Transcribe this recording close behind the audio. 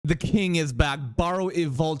The king is back. Baro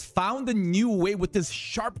evolved, found a new way with this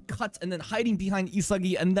sharp cuts and then hiding behind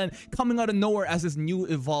Isagi and then coming out of nowhere as this new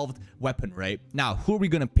evolved weapon, right? Now, who are we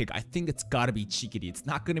gonna pick? I think it's gotta be Chikiri. It's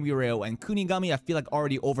not gonna be Reo. And Kunigami, I feel like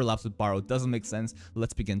already overlaps with Baro. Doesn't make sense.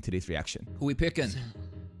 Let's begin today's reaction. Who we picking?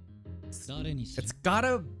 It's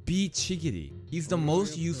gotta be Chikiri. He's the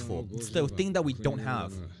most useful. It's the thing that we don't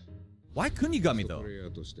have. Why Kunigami though?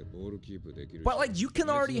 But like you can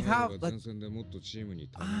already have like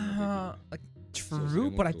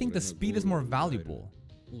true, but I think the speed is more valuable.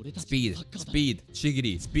 Speed,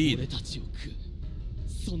 Chigiri, speed.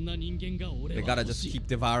 They gotta just keep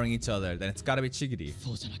devouring each other. Then it's gotta be Chigiri.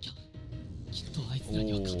 Oh,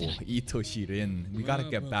 Itoshi Rin. We gotta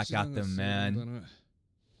get back at them, man.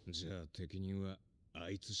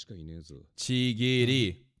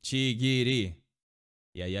 Chigiri.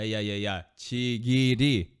 Yeah.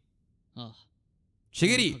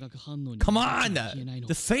 Chigiri. Come on!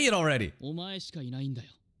 Just say it already. Why are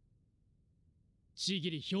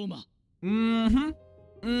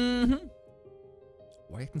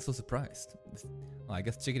you acting so surprised? Well, I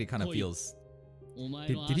guess Chigiri kind of feels...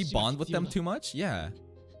 Did he bond with them too much? Yeah.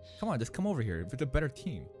 Come on, just come over here. We're the better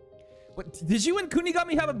team. What, did you and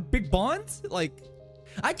Kunigami have a big bond? Like...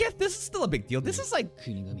 I guess this is still a big deal. This is like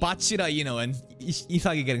BACHIRA, you know, and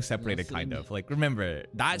Isagi getting separated, kind of. Like, remember,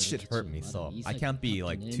 that shit hurt me, so I can't be,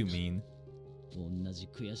 like, too mean.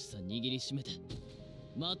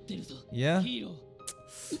 Yeah.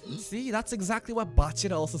 See, that's exactly what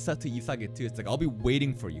BACHIRA also said to Isagi, too. It's like, I'll be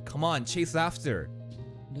waiting for you. Come on, chase after.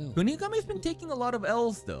 Kunigami's been taking a lot of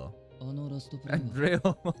L's, though. And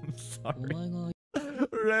Reo, I'm sorry.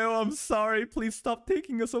 Reo, I'm sorry. Please stop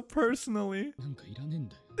taking it so personally.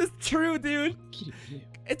 It's true, dude.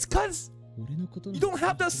 It's cause you don't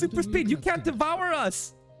have that super speed. You can't devour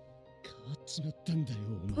us.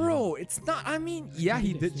 Bro, it's not. I mean, yeah,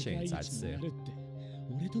 he did change, I'd say.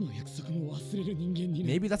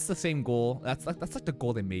 Maybe that's the same goal. That's like the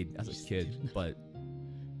goal they made as a kid, but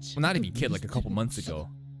well, not even kid, like a couple months ago.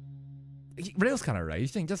 Reo's kind of right.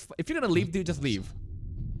 He's saying just if you're gonna leave, dude, just leave.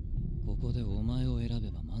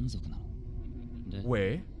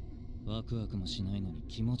 Wait.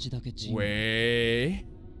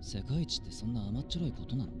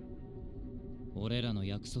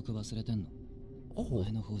 Oh,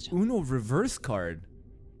 Uno reverse card.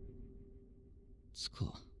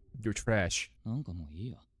 You're trash.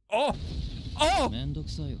 Oh!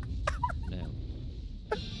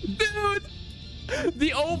 Dude!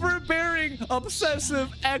 The overbearing,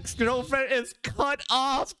 obsessive ex-girlfriend is cut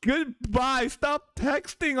off. Goodbye. Stop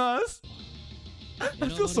texting us. I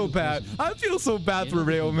feel so bad. I feel so bad for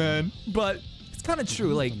Reo, man. But it's kind of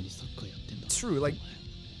true. Like,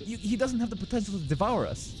 he doesn't have the potential to devour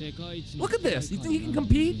us. Look at this. You think he can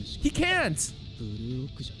compete? He can't.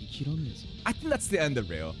 I think that's the end of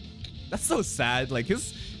Reo. That's so sad. Like,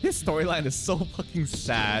 his storyline is so fucking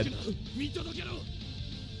sad.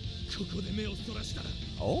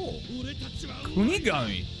 Oh,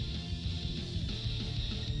 Kunigami.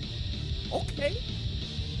 Okay.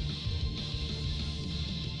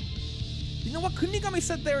 You know what Kunigami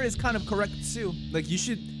said there is kind of correct too. Like, you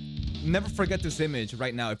should never forget this image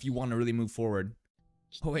right now if you want to really move forward.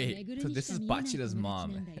 Oh, wait, so this is BACHIRA's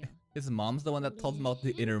mom. His mom's the one that told him about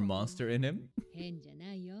the inner monster in him.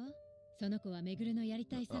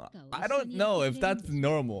 I don't know if that's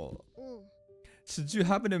normal. Should you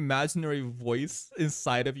have an imaginary voice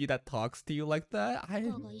inside of you that talks to you like that?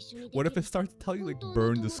 What if it starts to tell you like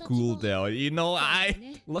burn the school down? You know,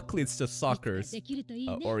 luckily it's just soccer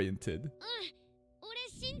oriented.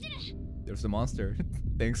 There's a monster.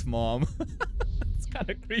 Thanks, mom. It's kind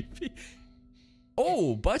of creepy.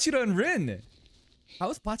 Oh, BACHIRA and Rin.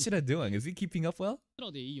 How's BACHIRA doing? Is he keeping up well?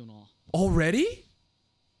 Already?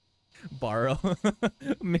 Baro.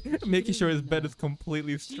 Making sure his bed is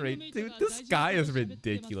completely straight. Dude, this guy is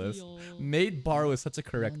ridiculous. Maid Baro is such a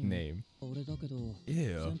correct name. Ew.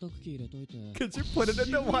 Could you put it in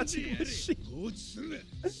the washing machine?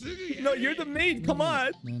 No, you're the maid. Come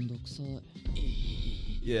on.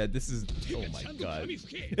 Yeah, this is... Oh my god.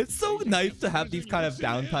 It's so nice to have these kind of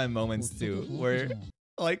downtime moments too, where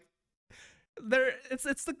like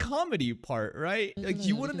it's the comedy part, right? Like,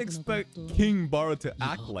 you wouldn't expect King Baro to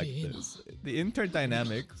act like this. The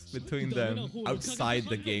interdynamics between them outside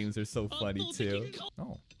the games are so funny too.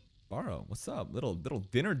 Oh, Baro, what's up? Little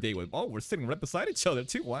dinner date with... Oh, we're sitting right beside each other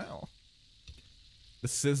too. Wow. The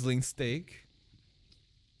sizzling steak.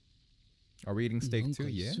 Are we eating steak too?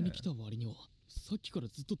 Yeah.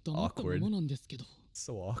 Awkward.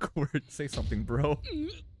 So awkward. Say something, bro.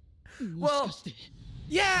 Well,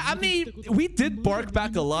 yeah, I mean, we did bark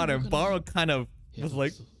back a lot and Baro kind of was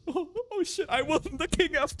like, oh shit, I wasn't the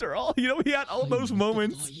king after all. You know, he had all those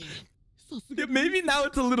moments. Yeah, maybe now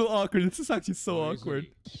it's a little awkward. This is actually so awkward.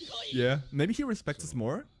 Yeah, maybe he respects us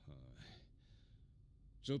more.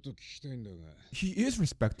 He is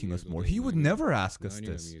respecting us more. He would never ask us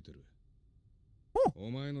this. Oh.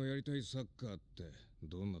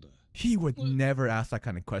 He would never ask that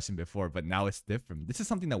kind of question before, but now it's different. This is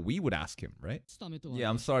something that we would ask him, right? Yeah,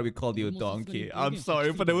 I'm sorry we called you a donkey. I'm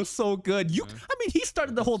sorry, but it was so good. I mean, he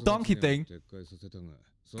started the whole donkey thing.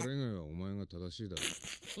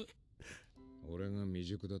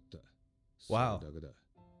 Wow.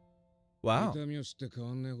 Wow.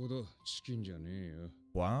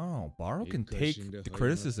 Wow. Baro can take the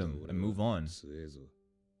criticism and move on.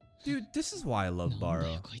 Dude, this is why I love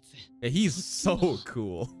Baro. Yeah, he's so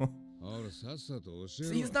cool.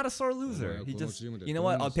 So he's not a sore loser. He just, you know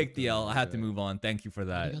what? I'll take the L. I had to move on. Thank you for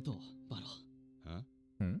that.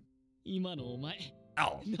 Hmm?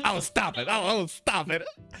 Oh, stop it. Oh, stop it.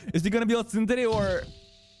 Is he gonna be all tsundere or...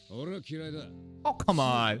 Oh, come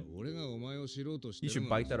on. You should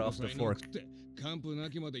bite that off the fork.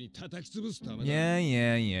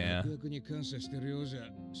 Yeah.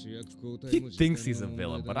 He thinks he's a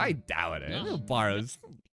villain, but I doubt it. Baro's...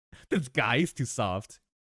 This guy is too soft.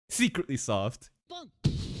 Secretly soft.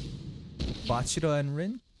 Bachira and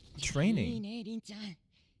Rin? Training.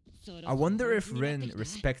 I wonder if Rin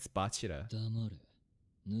respects Bachira.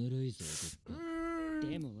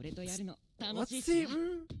 Let's see.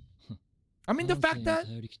 I mean, the fact that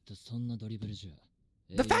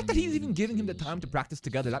he's even giving him the time to practice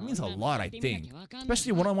together, that means a lot, I think.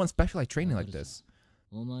 Especially one-on-one specialized training like this.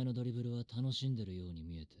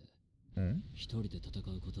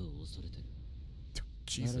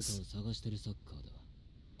 Jesus.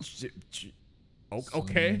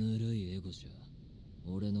 Okay.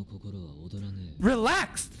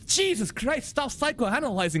 Relax! Jesus Christ, stop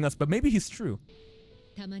psychoanalyzing us, but maybe he's true.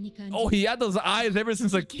 Oh, he had those eyes ever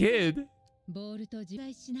since a kid.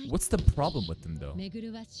 What's the problem with him, though?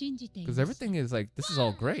 Because everything is like, this is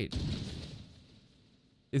all great.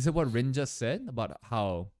 Is it what Rin just said about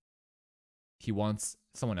how he wants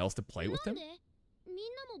someone else to play with him?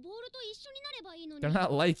 They're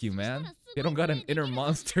not like you, man. They don't got an inner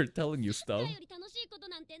monster telling you stuff.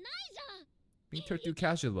 Being too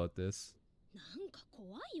casual about this.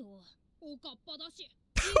 What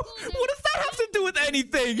does that have to do with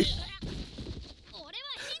anything?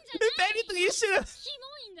 If anything, you should have...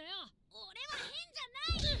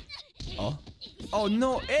 Oh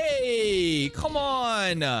no, hey! Come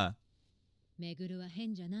on! I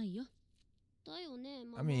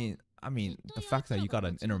mean, the fact that you got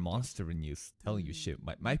an inner monster in you telling you shit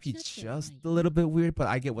might be just a little bit weird, but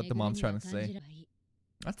I get what the mom's trying to say.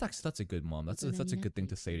 That's a good mom. That's a good thing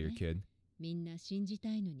to say to your kid.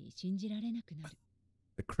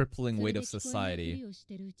 The crippling weight of society.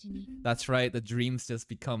 That's right, the dreams just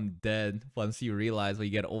become dead once you realize when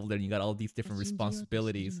you get older and you got all these different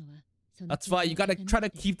responsibilities. That's why you gotta try to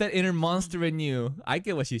keep that inner monster in you. I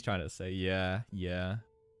get what she's trying to say. Yeah.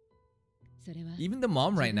 Even the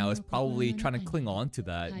mom right now is probably trying to cling on to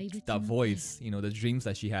that voice, you know, the dreams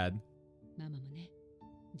that she had.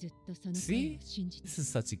 See? This is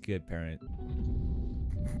such a good parent.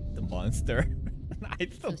 The monster. I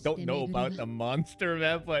still don't know about the monster,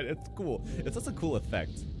 man, but it's cool. It's such a cool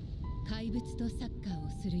effect.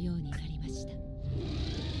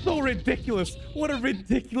 So ridiculous. What a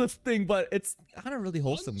ridiculous thing, but it's kind of really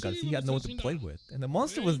wholesome because he had no one to play with. And the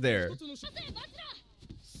monster was there.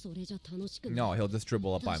 No, he'll just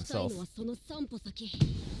dribble up by himself.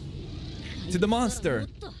 To the monster.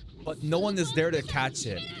 But no one is there to catch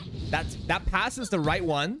it. That pass is the right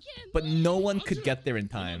one, but no one could get there in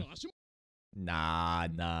time. Nah.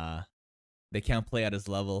 They can't play at his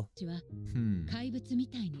level.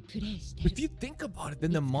 If you think about it,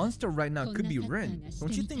 then the monster right now could be Rin.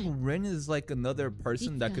 Don't you think Rin is like another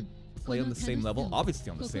person that could play on the same level?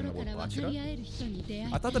 Obviously on the same level with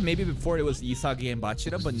Bachira. I thought that maybe before it was Isagi and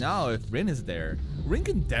Bachira, but now if Rin is there, Rin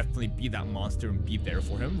can definitely be that monster and be there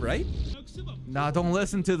for him, right? Nah, don't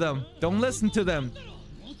listen to them. Don't listen to them.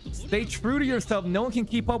 Stay true to yourself. No one can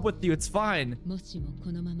keep up with you. It's fine.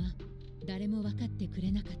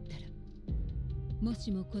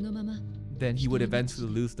 Then he would eventually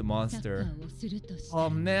lose the monster. Oh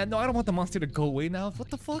man, no, I don't want the monster to go away now. What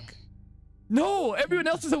the fuck? No, everyone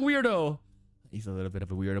else is a weirdo. He's a little bit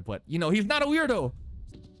of a weirdo, but you know, he's not a weirdo.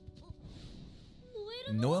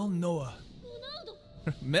 Noel Noah.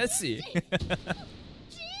 Messi.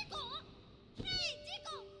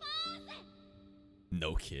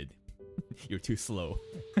 No, kid. You're too slow.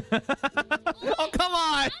 Oh, come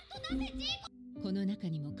on!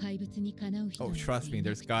 Oh, trust me,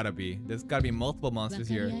 there's gotta be multiple monsters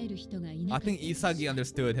here. I think Isagi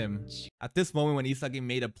understood him. At this moment when Isagi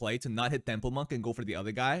made a play to not hit Temple Monk and go for the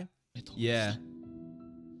other guy. Yeah.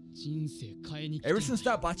 Ever since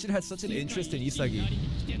that, Bachira had such an interest in Isagi.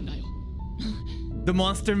 The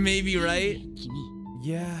monster maybe, right?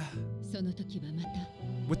 Yeah.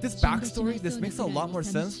 With this backstory, this makes a lot more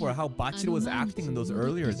sense for how Bachira was acting in those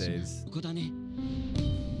earlier days.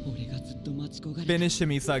 Finish him,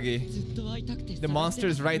 Isagi. The monster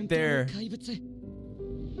is right there.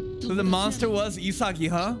 So the monster was Isagi,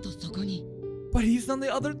 huh? But he's on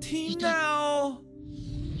the other team now.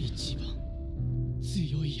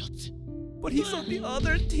 But he's on the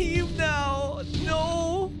other team now.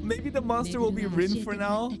 No. Maybe the monster will be Rin for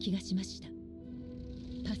now.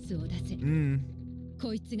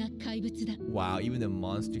 Wow, even the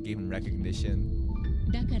monster gave him recognition.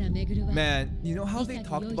 Man, you know how they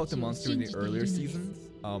talked about the monster in the earlier seasons?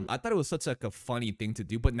 I thought it was such like a funny thing to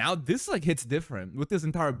do, but now this like hits different with this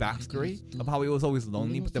entire backstory of how he was always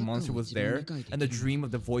lonely, but the monster was there, and the dream of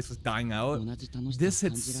the voice was dying out. This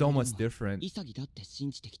hits so much different. We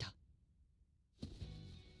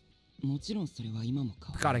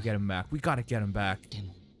gotta get him back. We gotta get him back.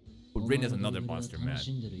 But Rin is another monster, man.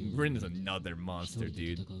 Rin is another monster,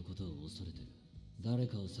 dude.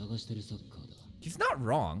 He's not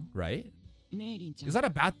wrong, right? Is that a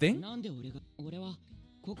bad thing?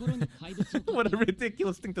 What a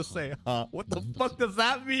ridiculous thing to say, huh? What the fuck does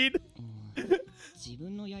that mean? I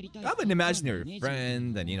have an imaginary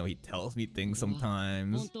friend, and you know, he tells me things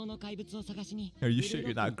sometimes. Are you sure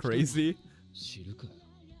you're not crazy?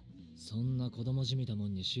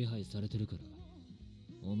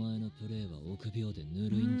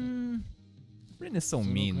 Rin is so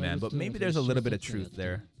mean, man, but maybe there's a little bit of truth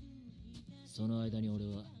there.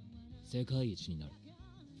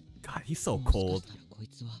 God, he's so cold.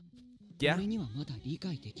 Yeah,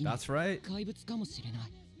 that's right.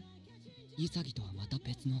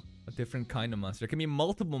 A different kind of monster. There can be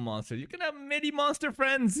multiple monsters. You can have many monster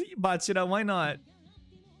friends. Bachira, why not?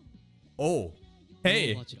 Oh,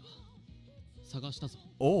 hey.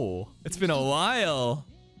 Oh, it's been a while.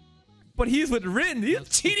 But he's with Rin. He's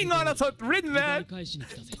cheating on us with Rin, man.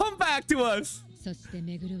 Come back to us.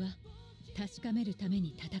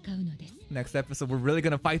 Next episode, we're really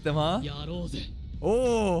gonna fight them, huh?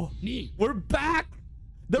 Oh, we're back.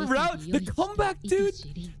 The comeback, dude.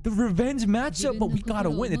 The revenge matchup, but we gotta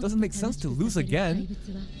win. It doesn't make sense to lose again.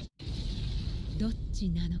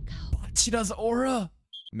 Bachira's aura.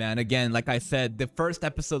 Man, again, like I said, the first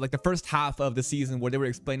episode, like the first half of the season where they were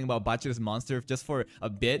explaining about Bachira's monster just for a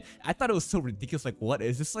bit, I thought it was so ridiculous. Like, what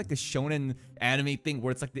is this, like a shonen anime thing where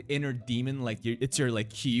it's like the inner demon, like it's your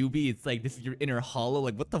like Kyuubi, it's like this is your inner hollow,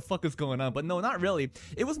 like what the fuck is going on? But no, not really.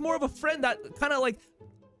 It was more of a friend that kind of like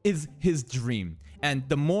is his dream. And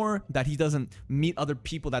the more that he doesn't meet other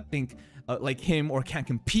people that think like him or can't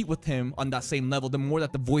compete with him on that same level, the more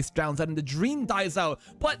that the voice drowns out and the dream dies out.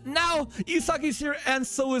 But now Isagi's here and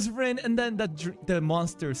so is Rin, and then the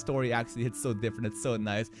monster story actually hits so different. It's so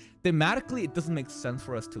nice. Thematically, it doesn't make sense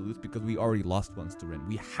for us to lose because we already lost once to Rin.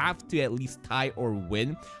 We have to at least tie or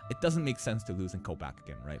win. It doesn't make sense to lose and go back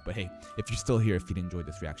again, right? But hey, if you're still here, if you enjoyed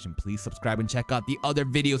this reaction, please subscribe and check out the other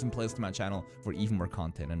videos and playlists to my channel for even more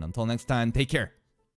content. And until next time, take care.